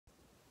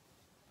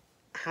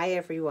Hey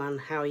everyone,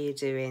 how are you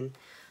doing?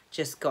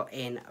 Just got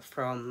in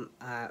from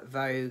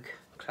Vogue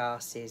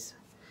classes,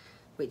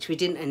 which we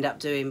didn't end up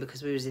doing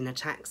because we was in a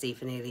taxi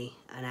for nearly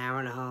an hour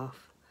and a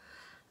half,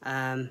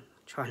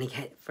 trying to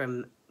get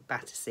from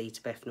Battersea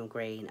to Bethnal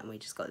Green, and we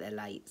just got there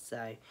late,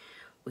 so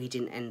we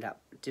didn't end up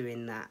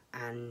doing that.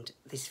 And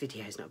this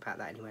video is not about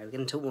that anyway. We're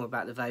going to talk more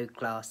about the Vogue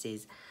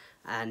classes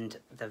and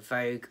the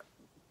Vogue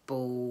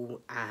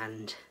ball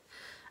and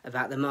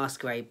about the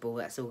masquerade ball.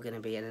 That's all going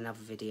to be in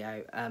another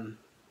video.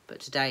 But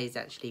today is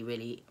actually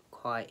really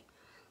quite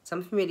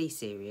something really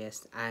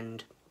serious.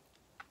 And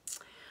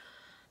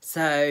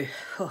so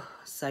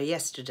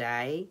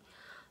yesterday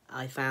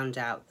I found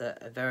out that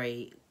a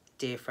very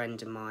dear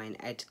friend of mine,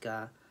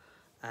 Edgar,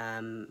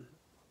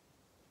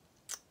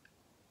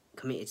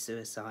 committed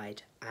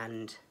suicide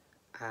and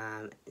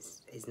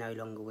is no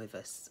longer with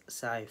us.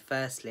 So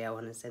firstly, I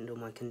want to send all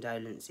my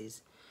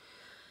condolences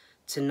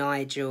to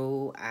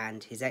Nigel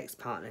and his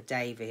ex-partner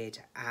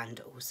David, and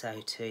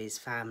also to his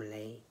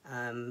family.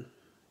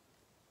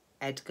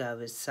 Edgar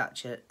was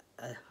such an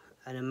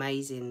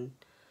amazing,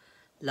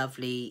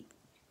 lovely,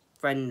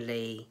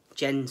 friendly,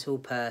 gentle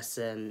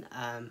person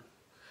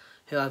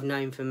who I've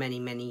known for many,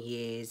 many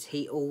years.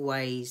 He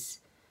always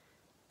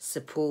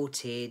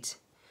supported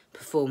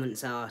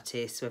performance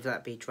artists, whether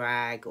that be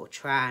drag or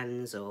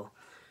trans or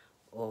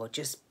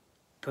just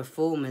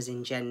performers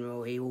in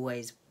general. He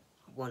always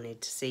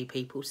wanted to see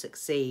people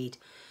succeed.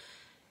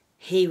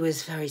 He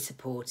was very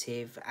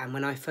supportive, and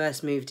when I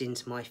first moved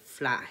into my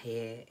flat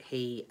here,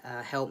 he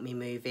helped me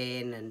move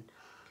in, and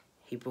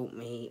he brought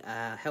me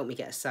helped me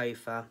get a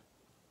sofa.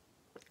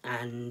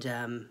 And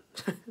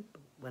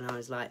when I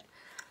was like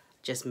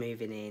just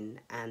moving in,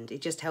 and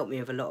it just helped me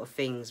with a lot of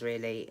things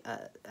really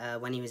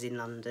when he was in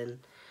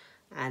London.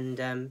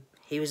 And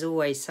he was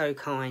always so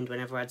kind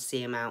whenever I'd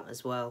see him out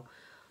as well,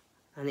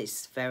 and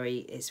it's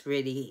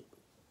really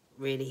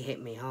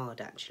hit me hard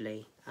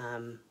actually.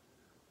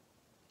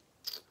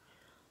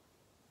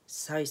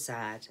 So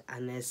sad.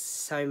 And there's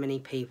so many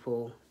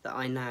people that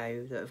I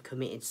know that have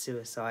committed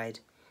suicide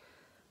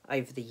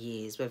over the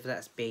years, whether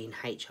that's been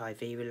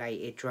HIV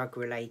related, drug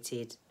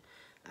related,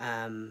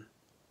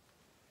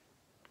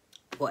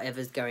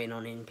 whatever's going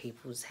on in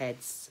people's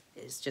heads.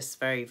 It's just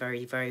very,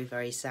 very, very,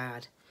 very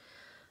sad.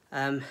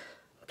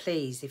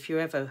 Please, if you're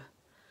ever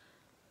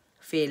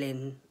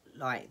feeling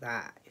like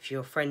that, if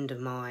you're a friend of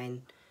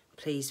mine,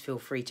 please feel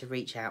free to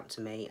reach out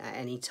to me at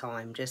any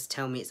time. Just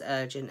tell me it's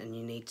urgent and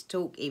you need to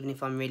talk, even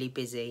if I'm really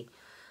busy.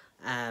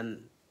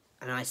 And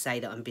I say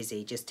that I'm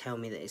busy, just tell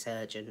me that it's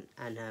urgent,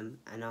 and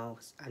I'll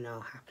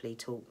happily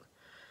talk.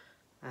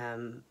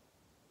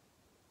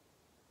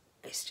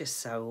 It's just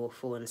so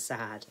awful and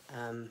sad.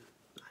 I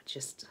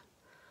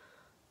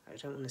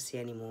don't want to see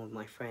any more of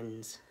my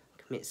friends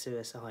commit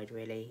suicide,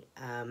 really.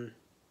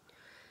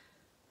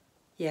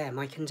 Yeah,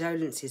 my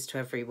condolences to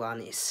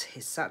everyone. It's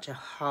such a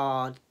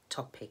hard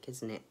topic,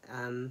 isn't it?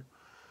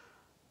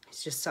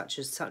 It's just such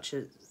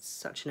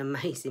an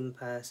amazing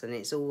person.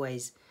 It's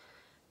always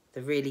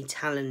the really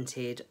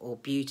talented or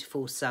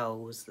beautiful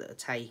souls that are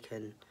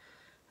taken,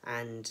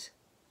 and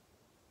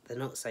the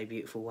not so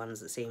beautiful ones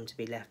that seem to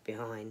be left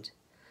behind.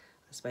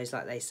 I suppose,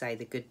 like they say,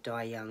 the good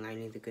die young,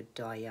 only the good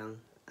die young.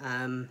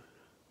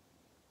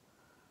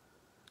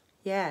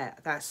 Yeah,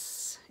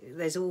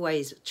 there's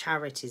always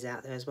charities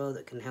out there as well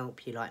that can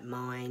help you, like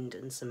Mind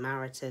and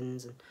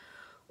Samaritans and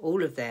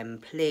all of them.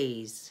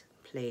 Please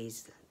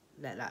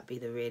let that be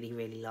the really,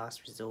 really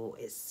last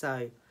resort. It's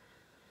so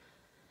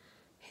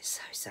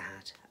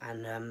sad.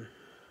 And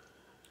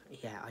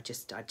yeah, I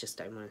just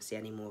don't want to see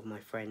any more of my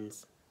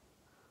friends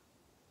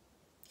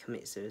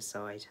commit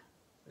suicide.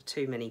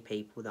 Too many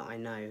people that I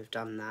know have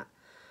done that.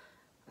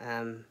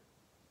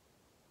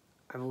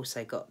 I've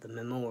also got the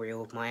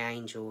memorial of my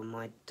angel and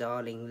my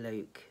darling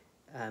Luke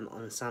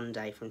on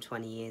Sunday from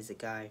 20 years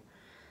ago,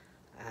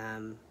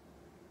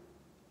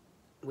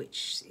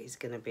 which is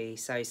going to be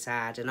so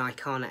sad, and I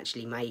can't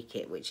actually make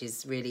it, which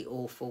is really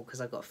awful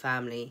because I've got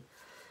family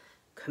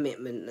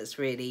commitment that's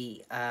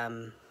really, yeah,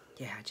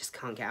 I just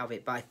can't get out of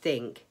it. But I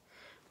think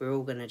we're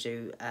all going to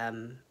do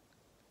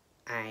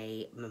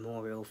a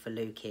memorial for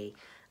Lukey,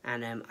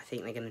 and I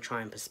think they're going to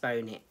try and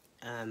postpone it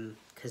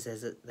because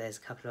there's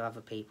a couple of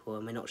other people,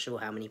 and we're not sure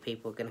how many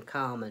people are going to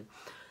come.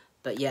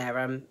 But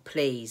yeah,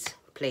 please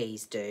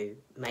do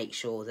make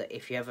sure that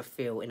if you ever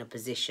feel in a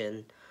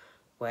position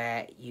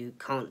where you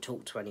can't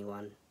talk to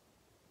anyone,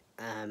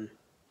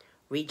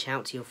 reach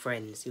out to your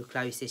friends, your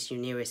closest, your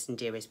nearest and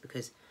dearest,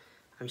 because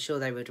I'm sure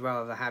they would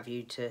rather have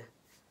you to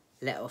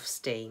let off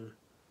steam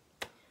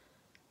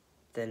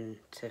than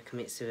to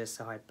commit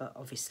suicide. But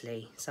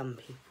obviously some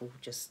people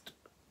just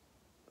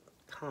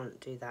can't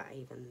do that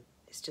even.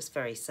 It's just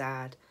very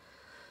sad.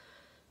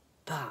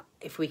 But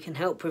if we can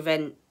help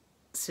prevent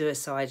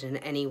suicide in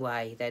any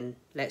way, then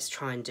let's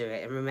try and do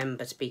it. And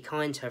remember to be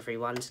kind to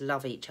everyone, to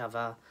love each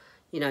other.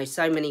 You know,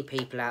 so many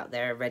people out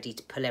there are ready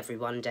to pull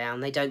everyone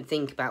down. They don't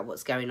think about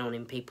what's going on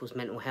in people's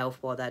mental health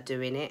while they're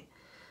doing it.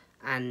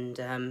 And,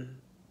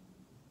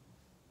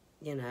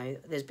 you know,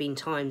 there's been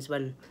times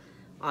when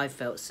I've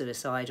felt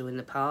suicidal in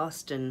the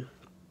past, and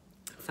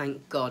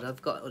thank God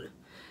I've got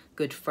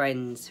good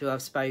friends who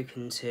I've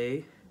spoken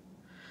to.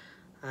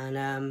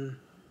 And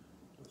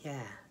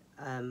yeah,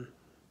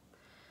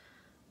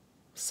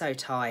 so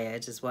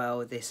tired as well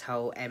with this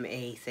whole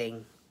ME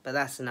thing, but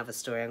that's another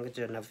story. I'm going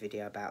to do another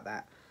video about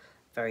that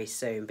very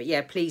soon. But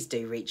yeah, please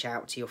do reach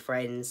out to your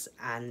friends,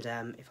 and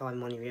if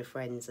I'm one of your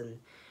friends and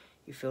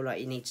you feel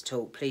like you need to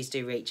talk, please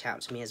do reach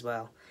out to me as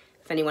well.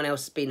 If anyone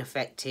else has been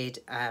affected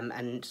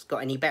and got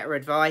any better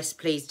advice,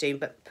 please do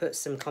put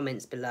some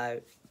comments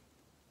below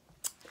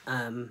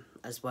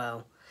as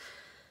well.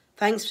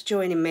 Thanks for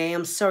joining me.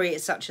 I'm sorry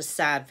it's such a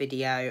sad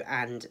video,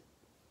 and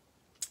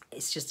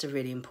it's just a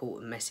really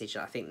important message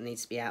that I think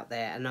needs to be out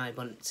there, and I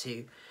want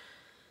to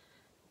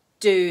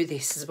do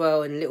this as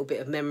well in a little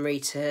bit of memory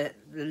to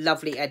the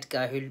lovely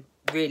Edgar, who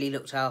really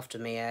looked after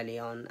me early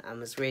on and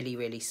was really,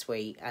 really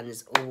sweet and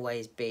has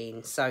always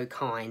been so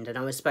kind. And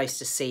I was supposed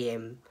to see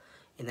him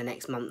in the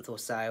next month or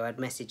so. I'd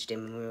messaged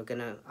him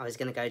and I was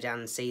gonna go down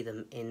and see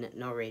them in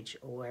Norwich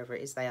or wherever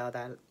it is they are,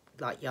 they're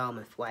like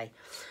Yarmouth way,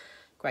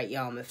 Great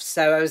Yarmouth.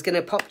 So I was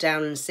gonna pop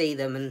down and see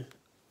them, and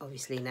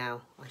obviously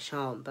now I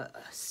shan't. But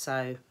it's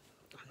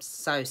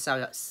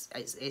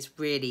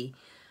really,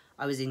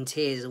 I was in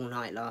tears all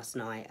night last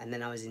night, and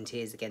then I was in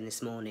tears again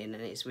this morning,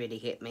 and it's really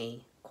hit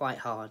me quite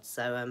hard.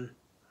 So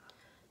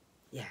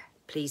yeah,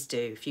 please do,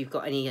 if you've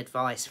got any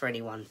advice for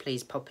anyone,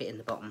 please pop it in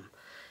the bottom.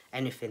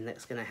 Anything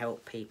that's going to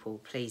help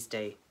people, please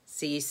do.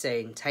 See you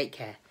soon. Take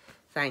care.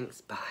 Thanks.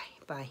 Bye.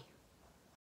 Bye.